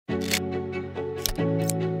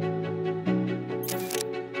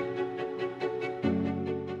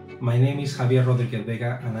My name is Javier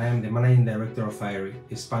Vega and I am the Managing Director of AERI,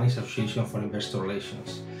 the Spanish Association for Investor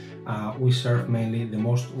Relations. We serve mainly the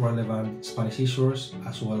most relevant Spanish issuers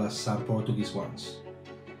as well as some Portuguese ones.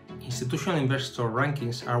 Institutional investor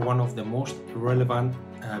rankings are one of the most relevant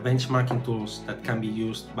benchmarking tools that can be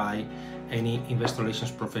used by any investor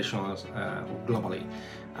relations professionals globally.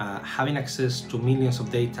 Having access to millions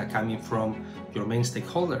of data coming from your main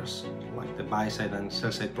stakeholders, like the buy-side and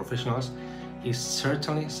sell-side professionals, is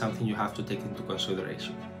certainly something you have to take into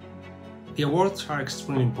consideration. The awards are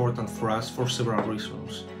extremely important for us for several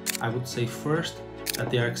reasons. I would say first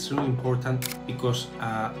that they are extremely important because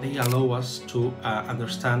they allow us to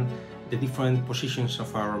understand the different positions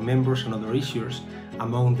of our members and other issuers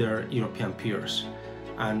among their European peers.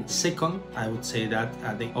 And second, I would say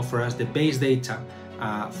that they offer us the base data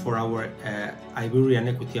for our Iberian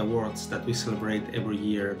Equity Awards that we celebrate every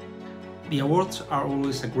year. The awards are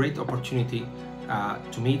always a great opportunity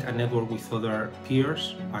to meet and network with other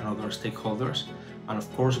peers and other stakeholders, and of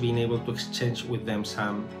course being able to exchange with them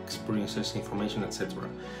some experiences, information, etc.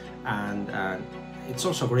 And it's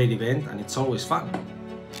also a great event and it's always fun.